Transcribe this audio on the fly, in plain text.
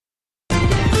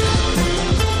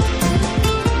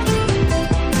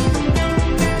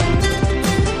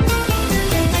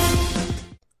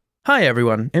Hi,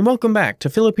 everyone, and welcome back to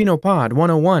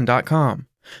FilipinoPod101.com.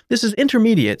 This is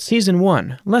Intermediate Season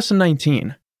 1, Lesson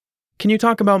 19. Can you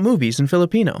talk about movies in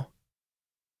Filipino?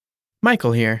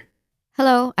 Michael here.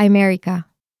 Hello, I'm Erica.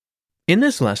 In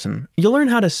this lesson, you'll learn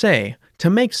how to say to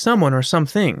make someone or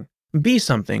something be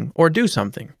something or do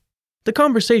something. The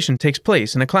conversation takes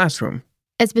place in a classroom.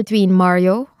 It's between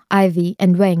Mario, Ivy,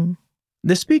 and Weng.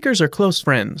 The speakers are close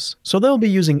friends, so they'll be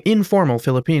using informal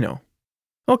Filipino.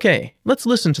 Okay, let's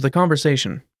listen to the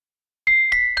conversation.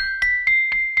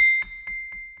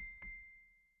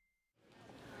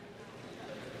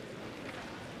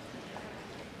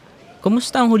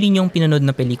 Kumusta ang huli niyong pinanood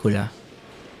na pelikula?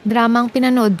 Drama ang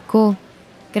pinanood ko.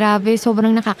 Grabe,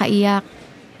 sobrang nakakaiyak.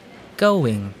 Ikaw,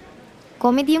 Weng.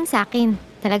 Comedy yung sa'kin.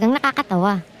 Talagang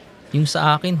nakakatawa. Yung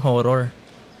sa akin, horror.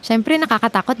 Siyempre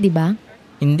nakakatakot, di ba?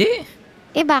 Hindi.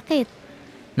 Eh bakit?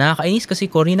 Nakakainis kasi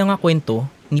korina nga kwento,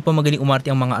 hindi pa magaling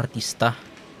umarte ang mga artista.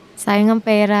 Sayang ang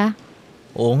pera.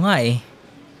 Oo nga eh.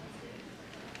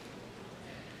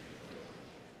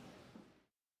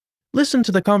 Listen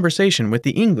to the conversation with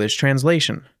the English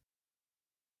translation.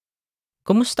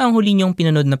 Kumusta ang huli niyong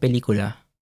pinanood na pelikula?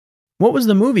 What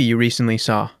was the movie you recently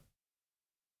saw?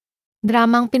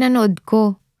 Drama ang pinanood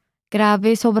ko.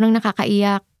 Grabe, sobrang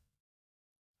nakakaiyak.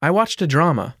 I watched a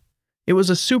drama. It was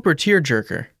a super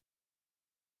tearjerker.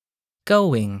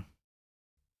 Ikaw, Weng.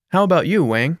 How about you,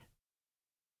 Wang?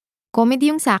 Comedy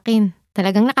yung sa'kin.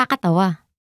 Talagang nakakatawa.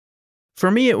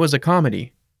 For me, it was a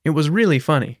comedy. It was really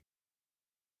funny.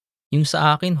 Yung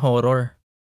sa akin, horror.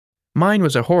 Mine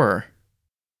was a horror.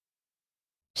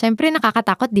 Siyempre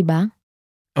nakakatakot, di ba?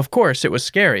 Of course, it was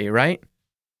scary, right?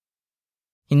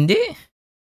 Hindi.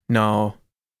 No.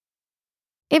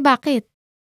 Eh bakit?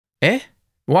 Eh?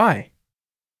 Why?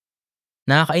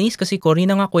 Nakakainis kasi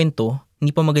korina nga kwento,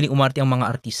 hindi pa magaling umarte ang mga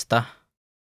artista.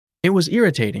 It was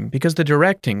irritating because the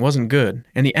directing wasn't good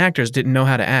and the actors didn't know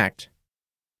how to act.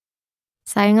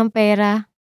 Sayang ang pera.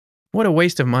 What a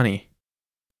waste of money.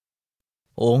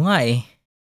 Oo nga eh.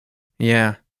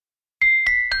 Yeah.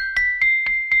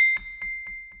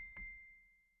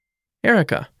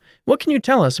 Erica, what can you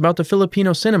tell us about the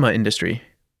Filipino cinema industry?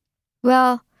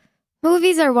 Well,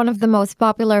 movies are one of the most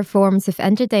popular forms of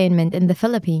entertainment in the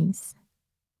Philippines.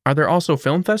 Are there also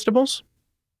film festivals?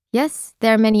 Yes,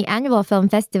 there are many annual film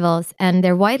festivals and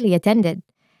they're widely attended.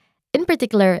 In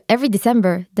particular, every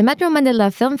December, the Metro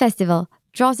Manila Film Festival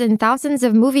draws in thousands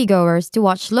of moviegoers to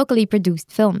watch locally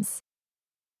produced films.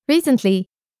 Recently,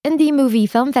 indie movie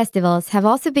film festivals have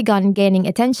also begun gaining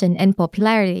attention and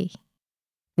popularity.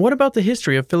 What about the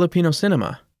history of Filipino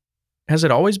cinema? Has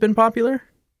it always been popular?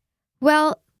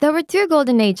 Well, there were two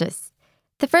golden ages.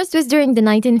 The first was during the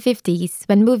 1950s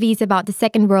when movies about the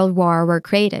Second World War were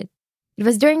created. It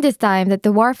was during this time that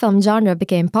the war film genre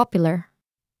became popular.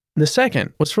 The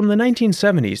second was from the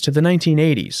 1970s to the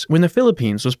 1980s when the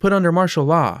Philippines was put under martial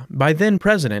law by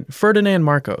then-President Ferdinand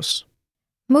Marcos.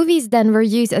 Movies then were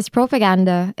used as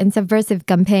propaganda in subversive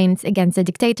campaigns against the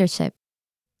dictatorship.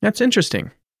 That's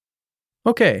interesting.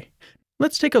 Okay,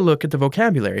 let's take a look at the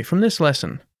vocabulary from this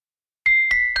lesson.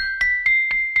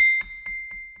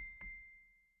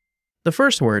 The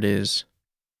first word is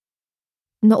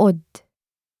Nood.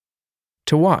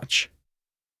 to watch.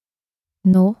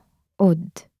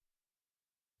 Nood.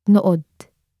 Nood.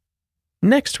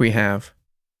 Next we have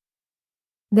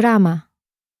Drama.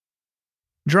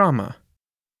 drama.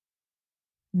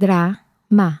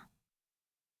 Drama.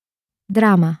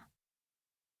 Drama.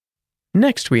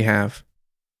 Next we have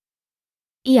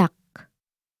Iyak.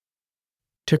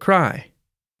 to cry.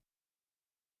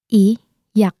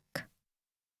 Iyak.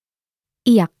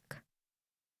 Iyak.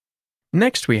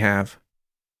 Next we have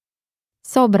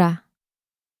Sobra.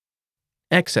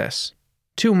 excess,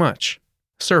 too much,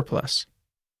 surplus.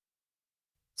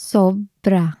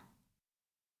 Sobra.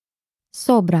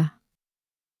 Sobra.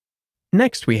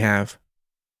 Next we have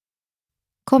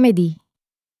Comedy.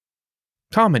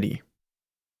 comedy.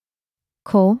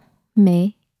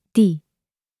 Comedy.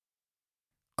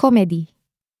 Comedy.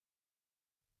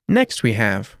 Next we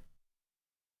have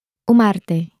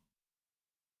Umarte.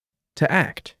 to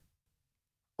act.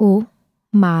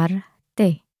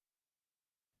 Umarte.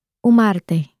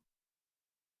 Umarte.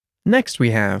 Next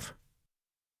we have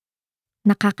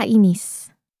Nakakainis.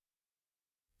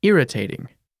 irritating.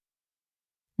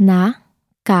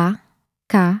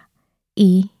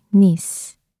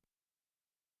 Nakakainis.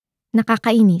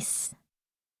 Nakakainis.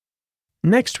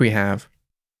 Next we have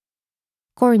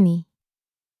Corny.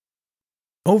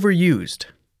 overused,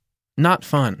 not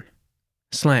fun,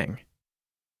 slang.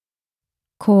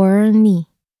 Corny.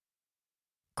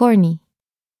 Corny.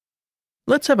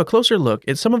 Let's have a closer look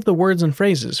at some of the words and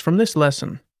phrases from this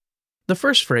lesson. The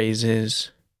first phrase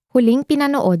is Huling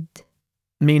pinanood.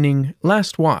 meaning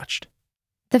last watched.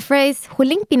 The phrase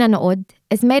huling pinanood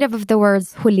is made up of the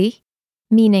words huli,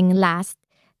 meaning last,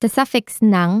 the suffix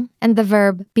nang, and the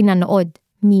verb pinanood,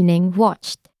 meaning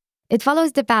watched. It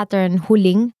follows the pattern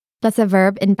huling plus a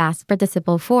verb in past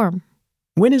participle form.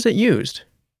 When is it used?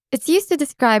 It's used to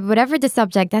describe whatever the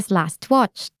subject has last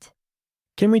watched.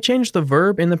 Can we change the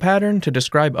verb in the pattern to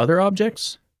describe other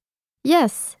objects?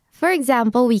 Yes, for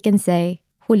example, we can say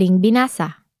huling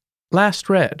binasa Last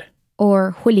read,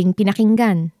 or huling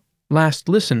pinakinggan. last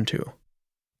listened to.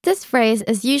 This phrase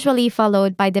is usually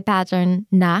followed by the pattern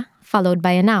na followed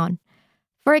by a noun.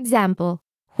 For example,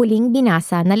 huling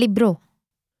binasa na libro.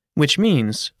 Which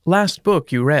means last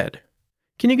book you read.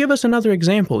 Can you give us another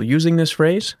example using this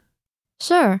phrase?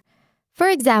 Sure. For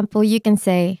example, you can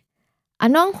say,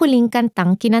 ano ang huling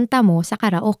kantang kinanta mo sa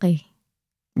karaoke?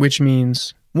 Which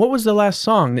means, what was the last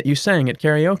song that you sang at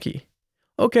karaoke?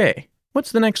 Okay,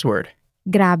 what's the next word?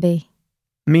 Grabe.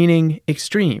 Meaning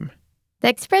extreme. The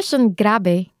expression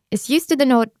grabe is used to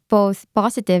denote both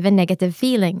positive and negative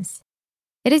feelings.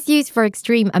 It is used for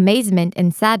extreme amazement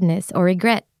and sadness or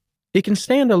regret. It can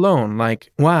stand alone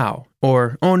like wow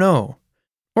or oh no,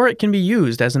 or it can be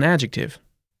used as an adjective,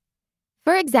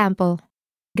 For example,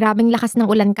 grabing lakas ng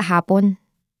ulan kahapon.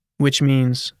 which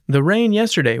means the rain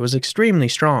yesterday was extremely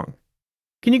strong.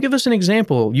 Can you give us an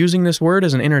example using this word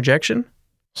as an interjection?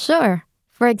 Sure.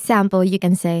 For example, you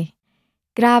can say,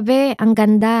 grabe, ang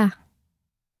ganda.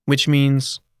 Which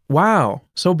means wow,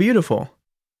 so beautiful.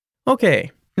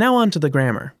 Okay, now on to the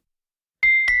grammar.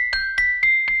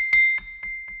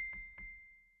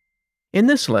 In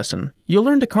this lesson, you'll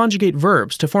learn to conjugate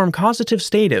verbs to form causative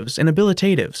statives and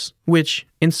abilitatives, which,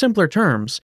 in simpler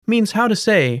terms, means how to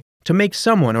say, to make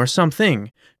someone or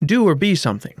something do or be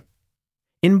something.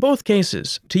 In both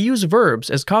cases, to use verbs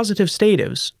as causative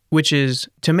statives, which is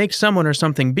to make someone or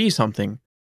something be something,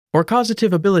 or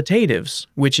causative abilitatives,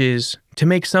 which is to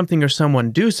make something or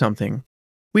someone do something,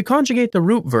 we conjugate the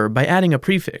root verb by adding a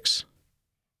prefix.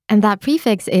 And that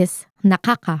prefix is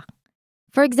nakaka.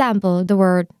 For example, the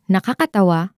word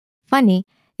nakakatawa, funny,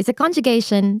 is a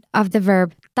conjugation of the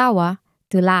verb tawa,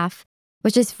 to laugh,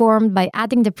 which is formed by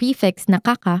adding the prefix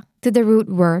nakaka to the root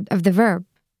word of the verb.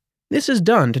 This is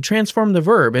done to transform the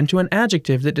verb into an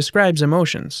adjective that describes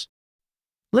emotions.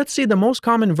 Let's see the most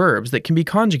common verbs that can be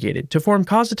conjugated to form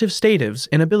causative statives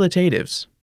and abilitatives.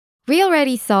 We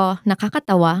already saw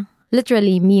nakakatawa,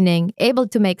 literally meaning able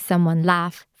to make someone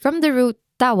laugh, from the root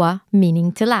tawa,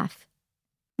 meaning to laugh.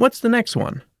 What's the next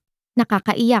one?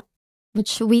 Nakakaiyak,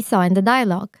 which we saw in the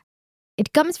dialogue.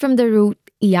 It comes from the root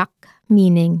iyak,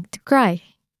 meaning to cry.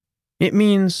 It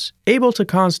means able to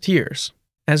cause tears,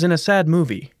 as in a sad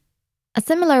movie. A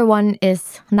similar one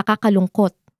is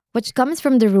nakakalungkot, which comes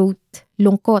from the root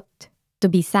lungkot, to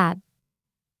be sad.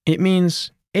 It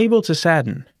means able to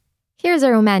sadden. Here's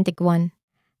a romantic one.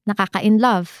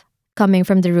 Nakaka-in-love, coming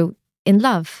from the root in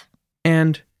love.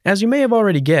 And, as you may have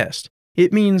already guessed,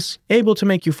 it means able to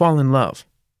make you fall in love.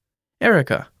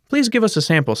 Erica, please give us a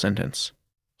sample sentence.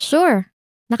 Sure,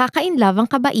 nakaka-in-love ang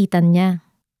kabaitan niya.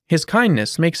 His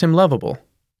kindness makes him lovable.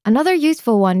 Another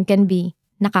useful one can be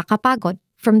nakakapagod,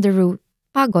 from the root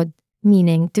pagod,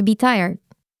 meaning to be tired.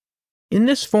 In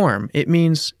this form, it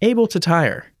means able to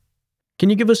tire. Can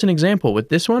you give us an example with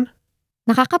this one?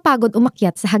 Nakakapagod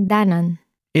umakyat sa hagdanan.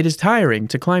 It is tiring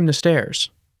to climb the stairs.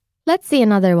 Let's see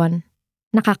another one.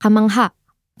 Nakakamangha,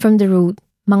 from the root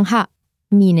mangha,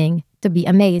 meaning to be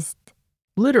amazed.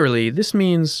 Literally, this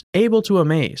means able to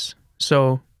amaze.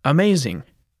 So, amazing.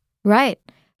 Right.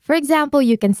 For example,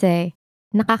 you can say,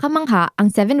 nakakamangha ang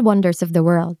 7 wonders of the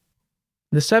world.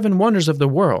 The 7 wonders of the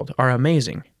world are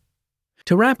amazing.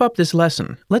 To wrap up this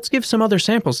lesson, let's give some other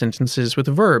sample sentences with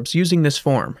verbs using this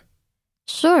form.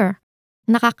 Sure.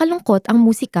 Nakakalungkot ang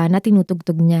musika na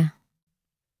tinutugtog niya.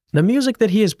 The music that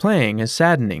he is playing is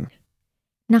saddening.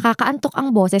 Nakakaantok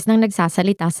ang boses ng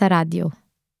nagsasalita sa radyo.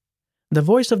 The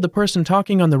voice of the person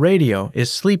talking on the radio is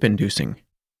sleep-inducing.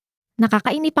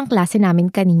 Nakakainip ang klase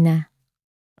namin kanina.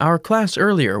 Our class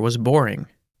earlier was boring.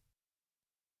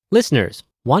 Listeners,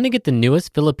 want to get the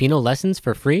newest Filipino lessons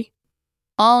for free?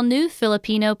 All new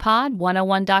Filipino Pod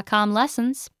 101.com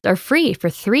lessons are free for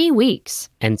 3 weeks.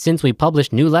 And since we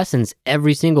publish new lessons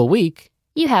every single week,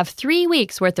 You have 3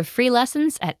 weeks worth of free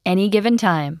lessons at any given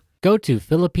time. go to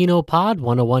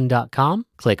FilipinoPod101.com,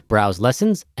 click Browse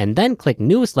Lessons, and then click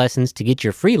Newest Lessons to get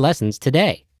your free lessons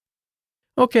today.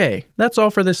 Okay, that's all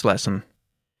for this lesson.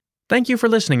 Thank you for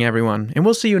listening, everyone, and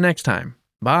we'll see you next time.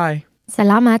 Bye.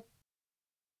 Salamat!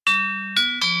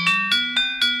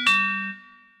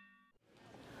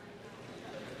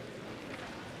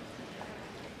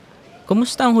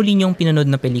 Kumusta ang huli niyong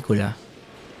pinanood na pelikula?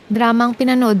 Drama ang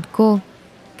pinanood ko.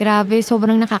 Grabe,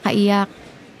 sobrang nakakaiyak.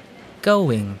 Ikaw,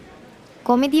 Weng.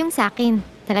 Comedy yung sakin.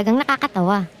 Talagang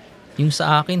nakakatawa. Yung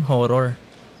sa akin, horror.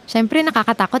 Siyempre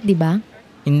nakakatakot, di ba?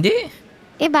 Hindi.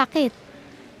 Bakit?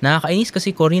 Nakakainis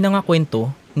kasi Corny na nga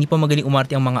kwento, hindi pa magaling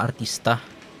umarte ang mga artista.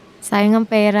 Sayang ang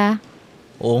pera.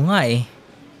 Oo nga eh.